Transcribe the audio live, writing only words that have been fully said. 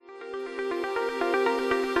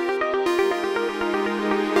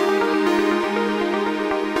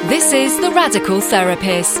This is The Radical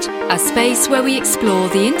Therapist, a space where we explore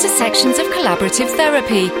the intersections of collaborative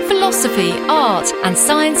therapy, philosophy, art, and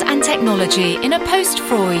science and technology in a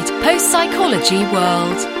post-Freud, post-psychology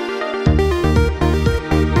world.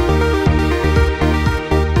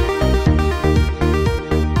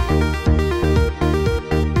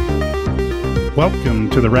 Welcome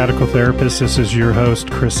to The Radical Therapist. This is your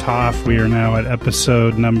host, Chris Hoff. We are now at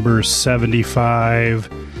episode number 75.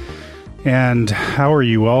 And how are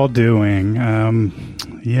you all doing?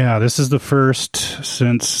 This is the first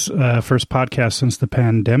podcast since the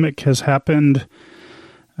pandemic has happened.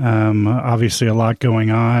 Obviously, a lot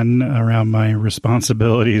going on around my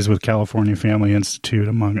responsibilities with California Family Institute,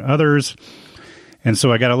 among others. And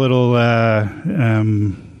so I got a little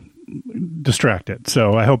distracted.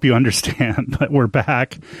 So I hope you understand. But we're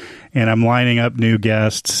back, and I'm lining up new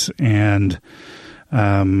guests, and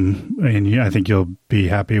I think you'll be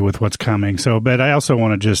happy with what's coming. So, but I also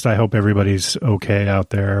want to I hope everybody's okay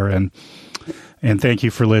out there, and thank you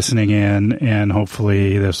for listening in, and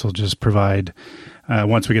hopefully this will just provide,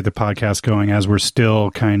 once we get the podcast going, as we're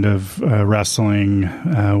still kind of wrestling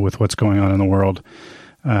with what's going on in the world,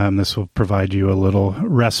 this will provide you a little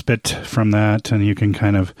respite from that, and you can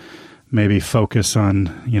kind of maybe focus on,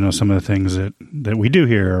 some of the things that we do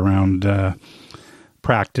here around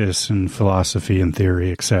practice and philosophy and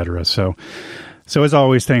theory, etc. So as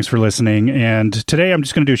always, thanks for listening. And today I'm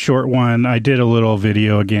just going to do a short one. I did a little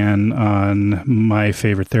video again on my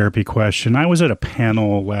favorite therapy question. I was at a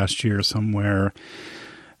panel last year somewhere,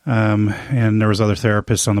 and there was other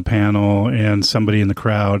therapists on the panel, and somebody in the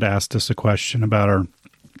crowd asked us a question about our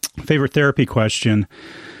favorite therapy question.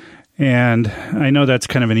 And I know that's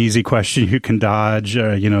kind of an easy question you can dodge,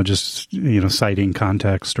 citing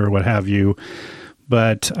context or what have you.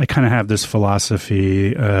 But I kind of have this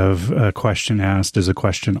philosophy of a question asked is a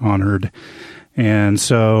question honored. And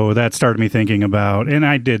so that started me thinking about, and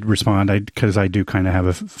I did respond because I do kind of have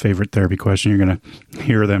a favorite therapy question. You're going to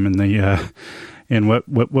hear them in what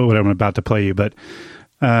I'm about to play you. But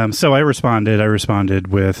so I responded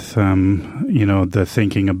with, the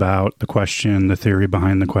thinking about the question, the theory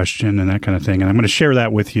behind the question, and that kind of thing. And I'm going to share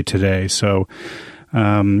that with you today. So,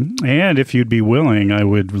 and if you'd be willing, I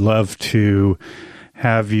would love to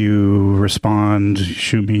have you respond,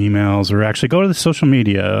 shoot me emails, or actually go to the social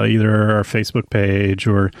media, either our Facebook page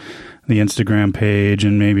or the Instagram page,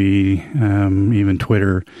 and maybe even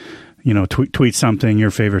Twitter. Tweet something, your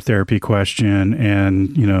favorite therapy question,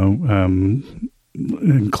 and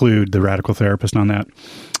include the Radical Therapist on that,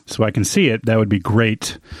 so I can see it. That would be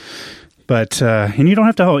great. But and you don't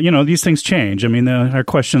have to. These things change. I mean, our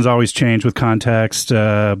questions always change with context.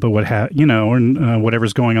 But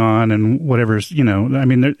whatever's going on and whatever's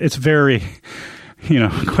it's very,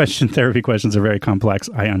 therapy questions are very complex.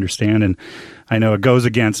 I understand, and I know it goes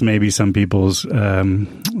against maybe some people's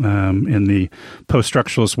in the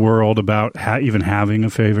post-structuralist world about even having a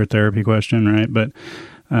favorite therapy question, right? But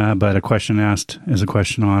a question asked is a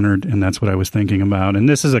question honored, and that's what I was thinking about. And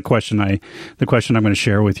this is the question I'm going to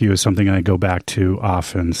share with you is something I go back to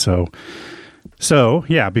often. So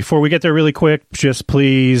yeah, before we get there really quick, just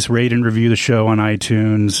please rate and review the show on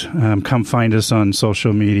iTunes. Come find us on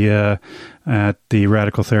social media at The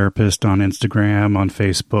Radical Therapist on Instagram, on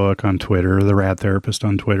Facebook, on Twitter, The Rad Therapist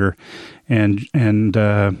on Twitter. And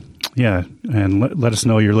let us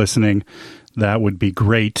know you're listening. That would be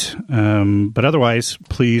great. But otherwise,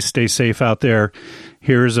 please stay safe out there.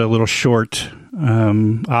 Here's a little short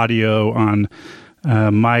audio on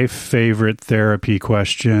my favorite therapy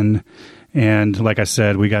question. And like I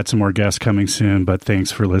said, we got some more guests coming soon, but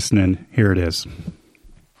thanks for listening. Here it is.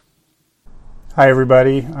 Hi,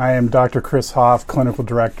 everybody. I am Dr. Chris Hoff, Clinical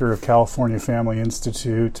Director of California Family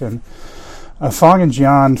Institute. And Fong and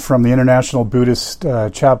Jian from the International Buddhist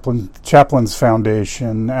Chaplains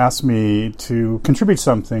Foundation asked me to contribute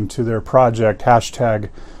something to their project,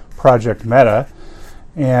 #Project Meta.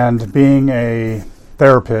 And being a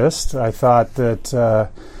therapist, I thought that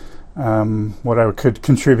what I could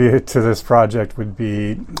contribute to this project would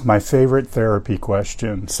be my favorite therapy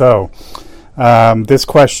question. So this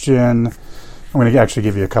question, I'm going to actually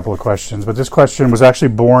give you a couple of questions, but this question was actually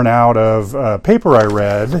born out of a paper I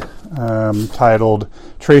read titled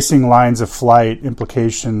Tracing Lines of Flight,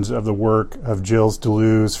 Implications of the Work of Gilles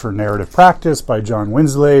Deleuze for Narrative Practice by John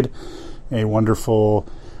Winslade, a wonderful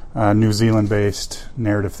New Zealand-based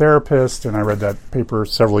narrative therapist. And I read that paper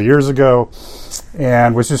several years ago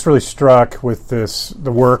and was just really struck with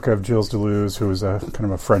the work of Gilles Deleuze, who was a kind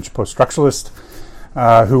of a French post-structuralist,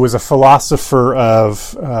 who was a philosopher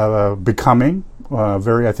of becoming,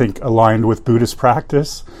 very, I think, aligned with Buddhist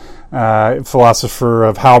practice, philosopher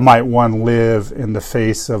of how might one live in the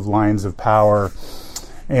face of lines of power,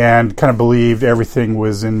 and kind of believed everything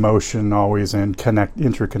was in motion, always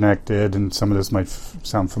interconnected. And some of this might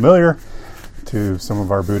sound familiar to some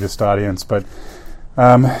of our Buddhist audience, but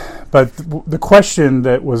the question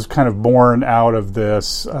that was kind of born out of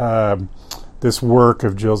this this work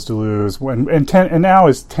of Gilles Deleuze, and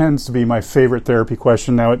now tends to be my favorite therapy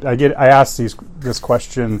question. Now I ask this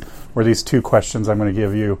question, or these two questions I'm going to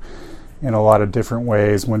give you, in a lot of different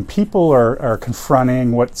ways. When people are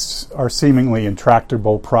confronting what are seemingly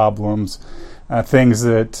intractable problems, things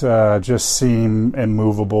that just seem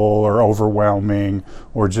immovable or overwhelming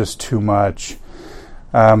or just too much,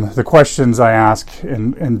 the questions I ask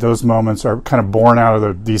in those moments are kind of born out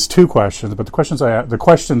of these two questions. But the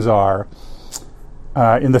questions are,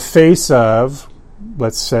 in the face of,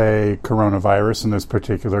 let's say, coronavirus in this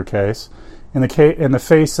particular case, in the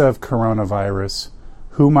face of coronavirus,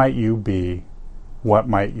 who might you be? What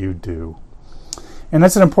might you do? And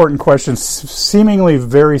that's an important question, seemingly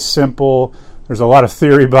very simple. There's a lot of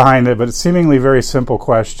theory behind it, but it's seemingly very simple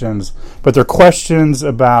questions. But they're questions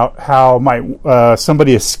about how might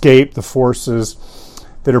somebody escape the forces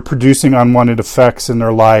that are producing unwanted effects in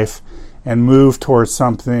their life and move towards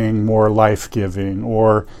something more life-giving,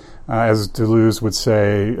 or as Deleuze would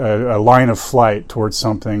say, a line of flight towards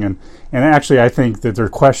something. And actually, I think that they're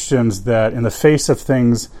questions that, in the face of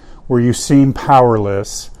things where you seem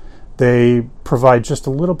powerless, they provide just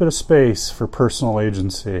a little bit of space for personal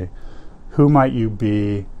agency. Who might you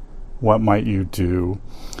be? What might you do?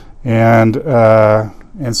 And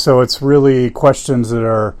so it's really questions that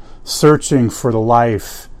are searching for the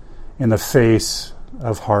life in the face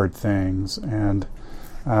of hard things. And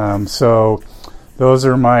so those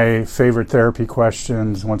are my favorite therapy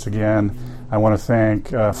questions. Once again, I want to thank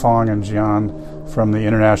Fong and Jian from the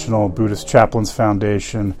International Buddhist Chaplains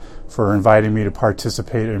Foundation for inviting me to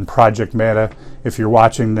participate in Project Meta. If you're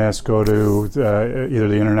watching this, go to either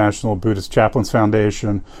the International Buddhist Chaplains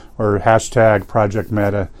Foundation or hashtag Project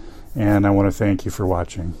Meta. And I want to thank you for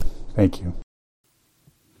watching. Thank you.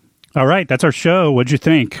 All right, that's our show. What'd you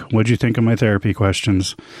think? What'd you think of my therapy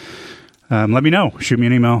questions? Let me know. Shoot me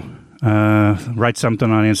an email. Write something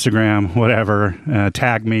on Instagram, whatever.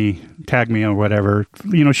 Tag me or whatever.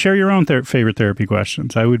 Share your own favorite therapy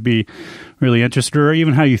questions. I would be really interested, or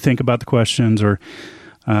even how you think about the questions, or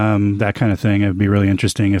that kind of thing. It'd be really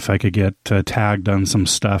interesting if I could get tagged on some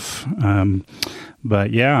stuff.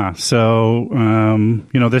 But yeah, so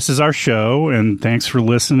this is our show, and thanks for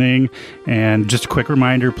listening. And just a quick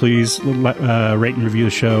reminder, please rate and review the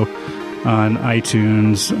show on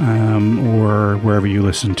iTunes or wherever you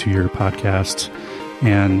listen to your podcasts.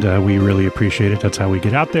 And we really appreciate it. That's how we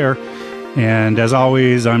get out there. And as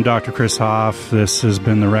always, I'm Dr. Chris Hoff. This has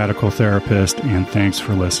been The Radical Therapist, and thanks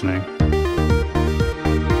for listening.